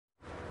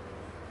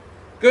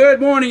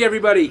Good morning,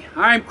 everybody.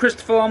 I'm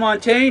Christopher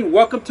LaMontagne.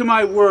 Welcome to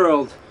my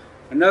world.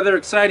 Another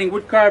exciting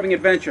wood carving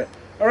adventure.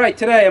 All right,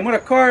 today I'm going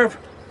to carve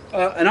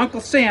an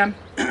Uncle Sam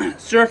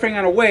surfing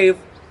on a wave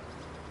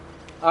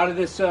out of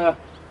this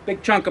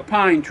big chunk of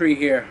pine tree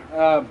here.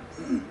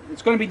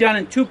 It's going to be done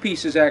in two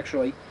pieces,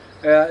 actually.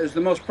 It's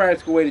the most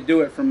practical way to do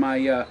it from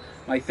my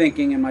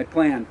thinking and my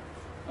plan.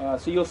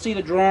 So you'll see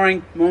the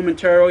drawing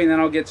momentarily, and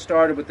then I'll get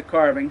started with the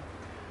carving.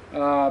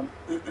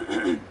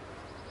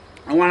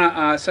 I want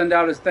to send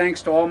out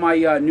thanks to all my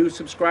new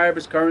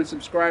subscribers, current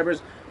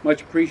subscribers.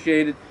 Much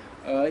appreciated.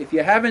 If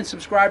you haven't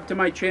subscribed to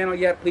my channel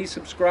yet, please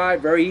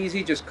subscribe. Very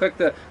easy. Just click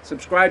the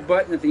subscribe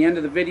button at the end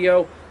of the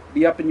video.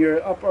 Be up in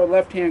your upper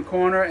left-hand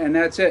corner, and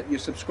that's it. You're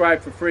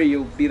subscribed for free.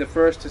 You'll be the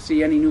first to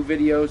see any new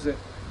videos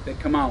that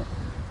come out.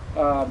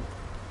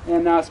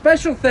 And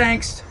special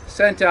thanks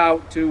sent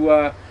out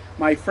to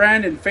my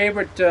friend and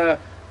favorite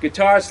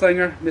guitar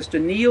slinger,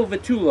 Mr. Neil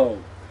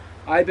Vitullo.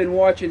 I've been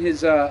watching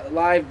his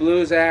live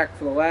blues act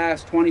for the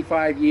last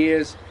 25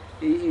 years.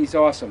 He's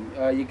awesome.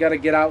 You got to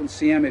get out and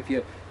see him if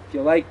you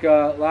like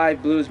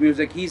live blues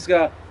music. He's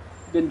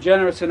been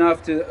generous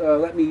enough to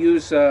let me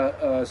use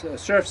a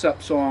Surf's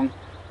Up song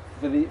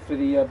for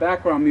the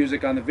background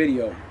music on the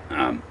video.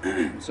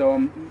 So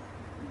I'm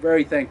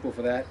very thankful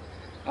for that.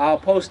 I'll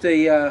post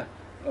a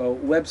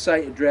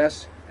website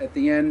address at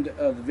the end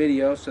of the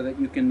video so that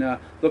you can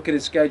look at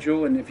his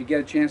schedule, and if you get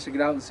a chance to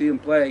get out and see him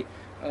play,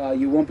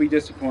 you won't be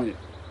disappointed.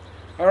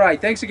 All right,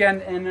 thanks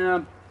again,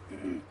 and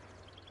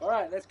all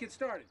right, let's get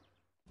started.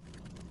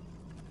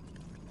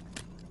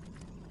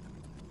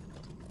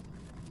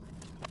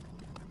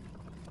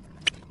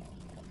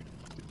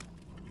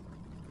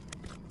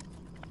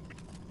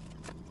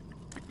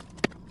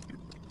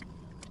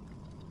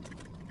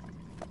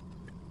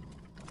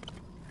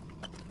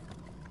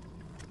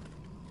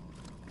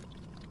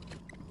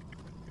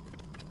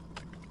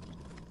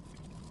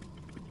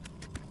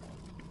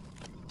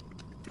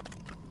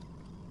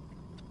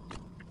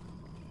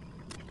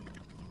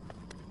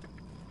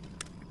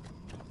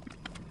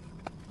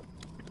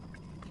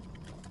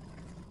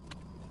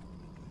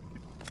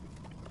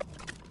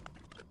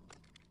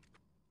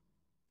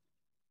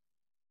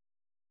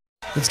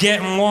 It's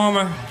getting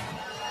warmer.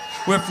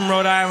 We're from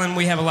Rhode Island.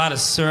 We have a lot of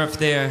surf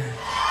there.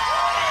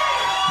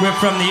 We're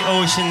from the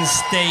ocean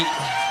state.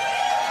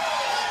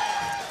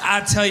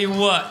 I tell you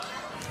what,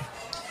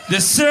 the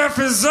surf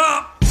is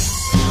up.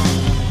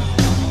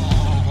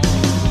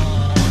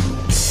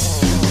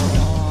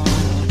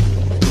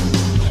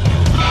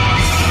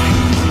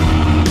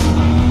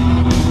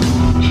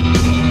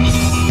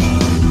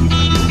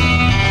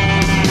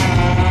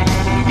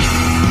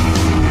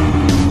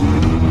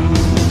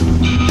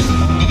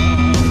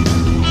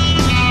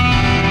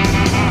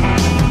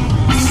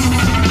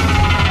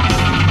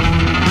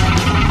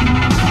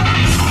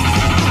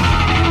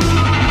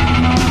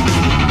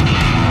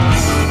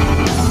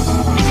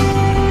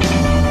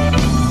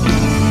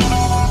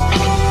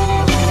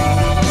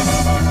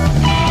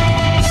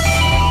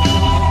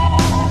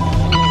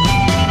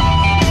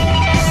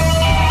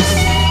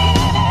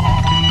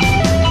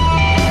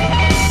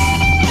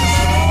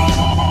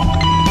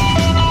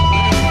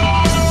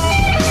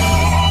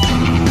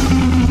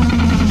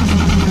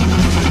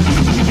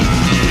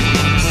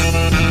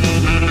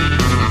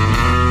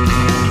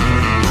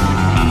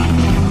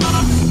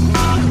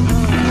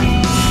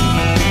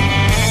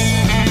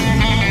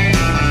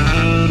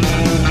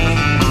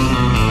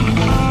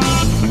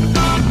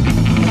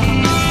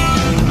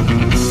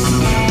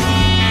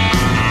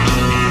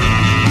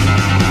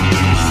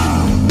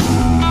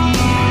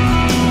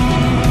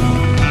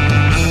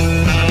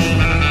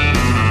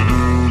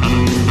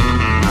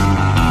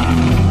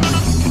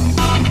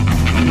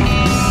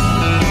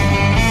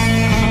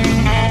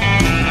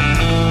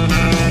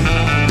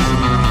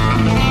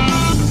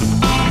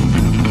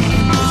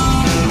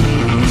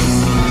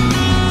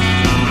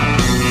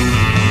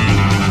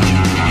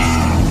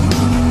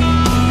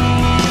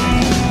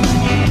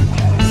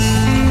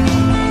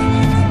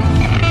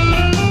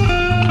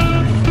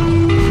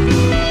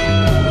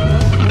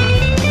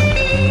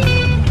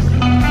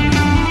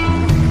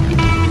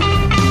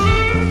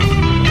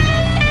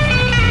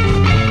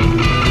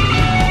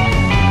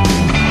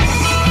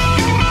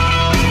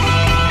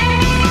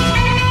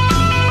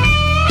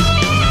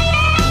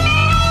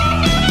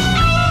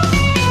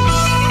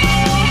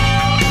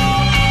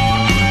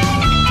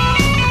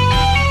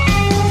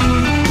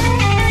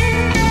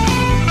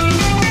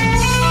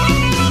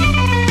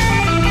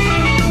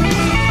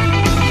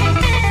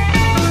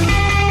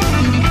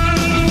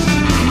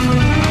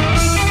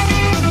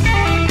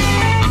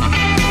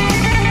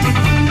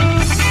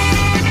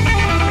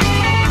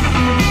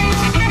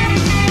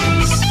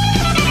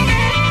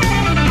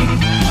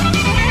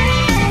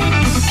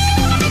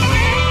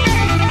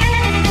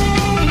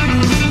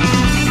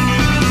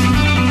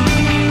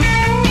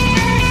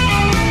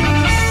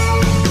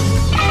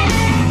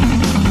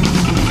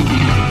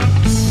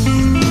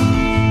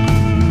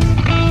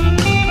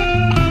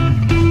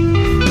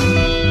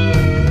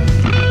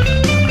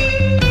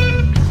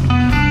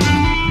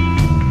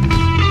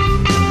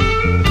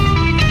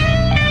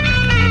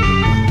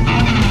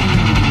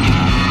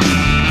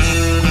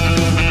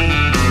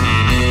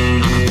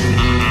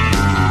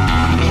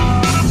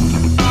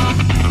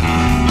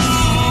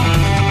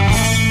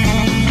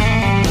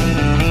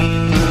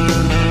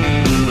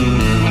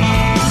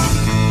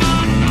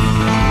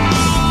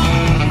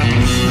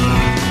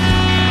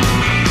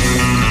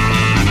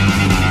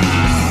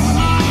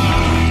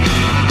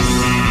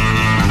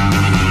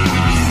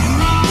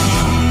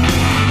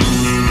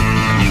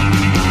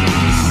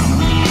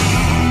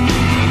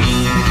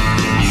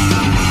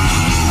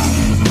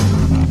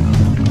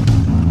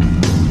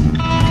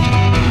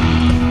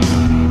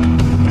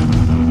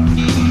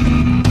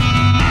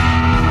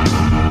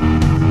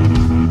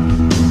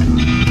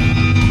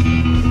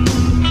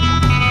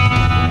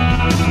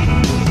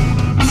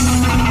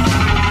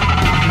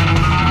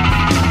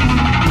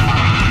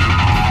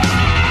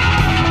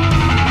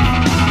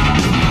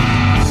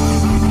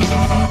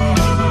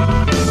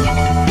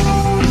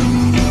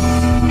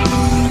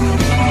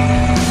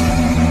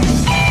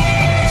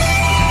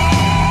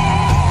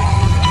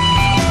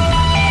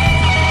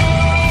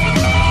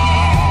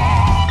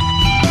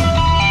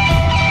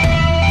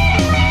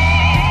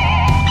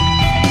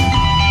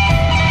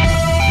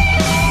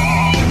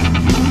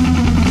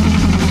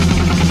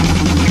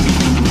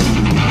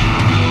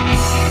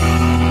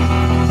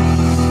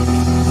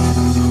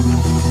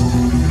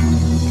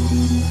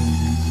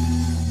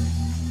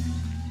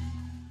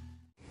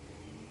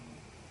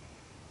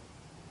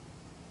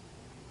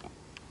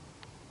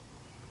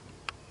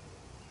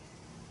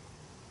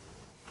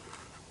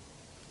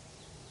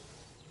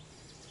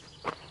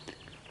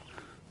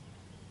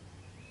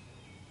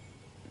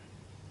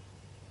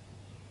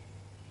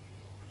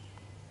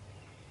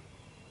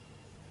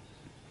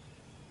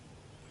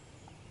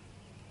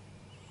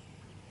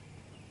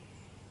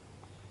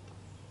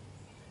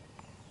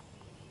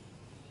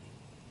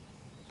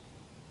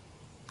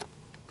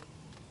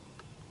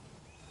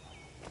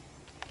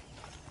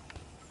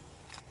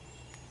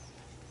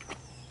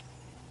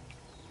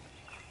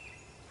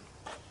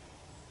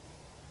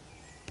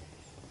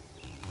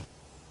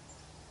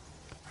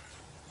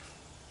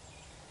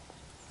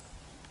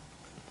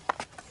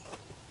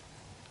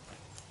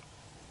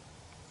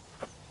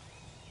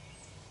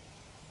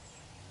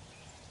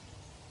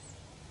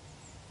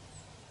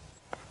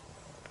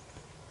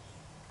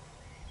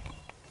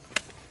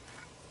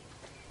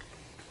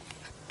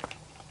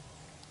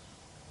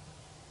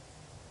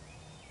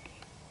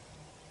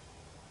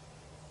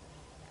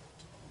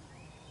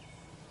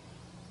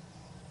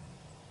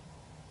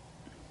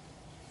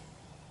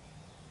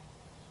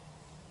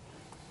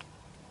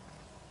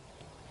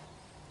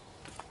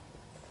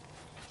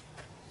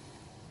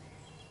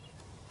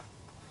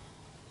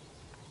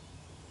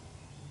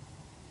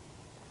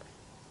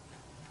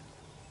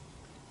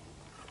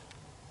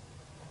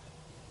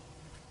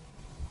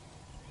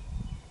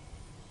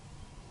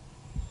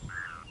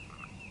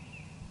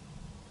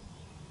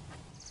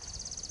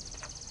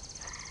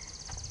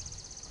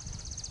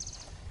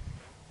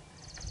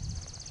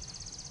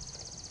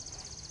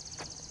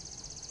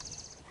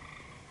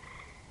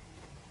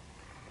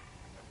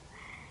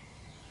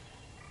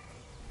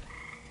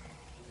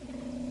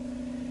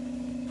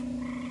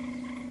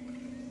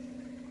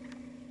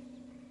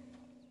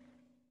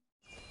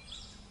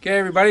 Okay,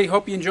 everybody,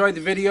 hope you enjoyed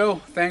the video.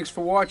 Thanks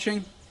for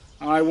watching.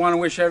 I want to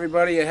wish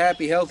everybody a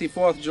happy, healthy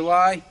 4th of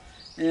July.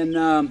 And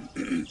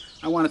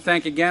I want to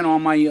thank again all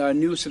my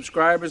new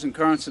subscribers and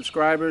current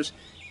subscribers.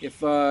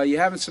 If you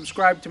haven't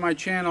subscribed to my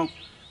channel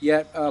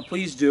yet,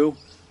 please do.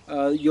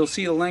 You'll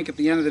see the link at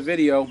the end of the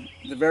video,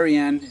 at the very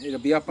end.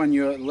 It'll be up on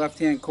your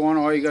left-hand corner.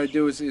 All you got to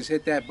do is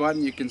hit that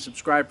button. You can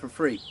subscribe for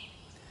free.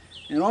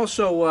 And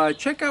also,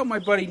 check out my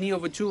buddy Neil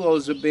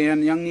Vitullo's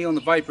band, Young Neil and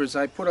the Vipers.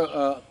 I put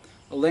a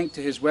link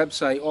to his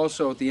website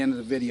also at the end of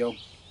the video.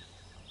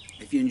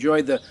 If you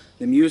enjoyed the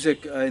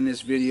music in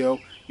this video,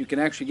 you can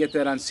actually get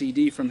that on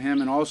CD from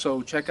him, and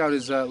also check out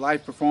his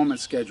live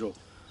performance schedule.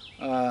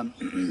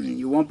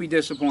 You won't be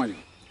disappointed.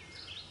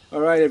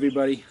 All right,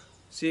 everybody.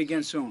 See you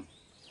again soon.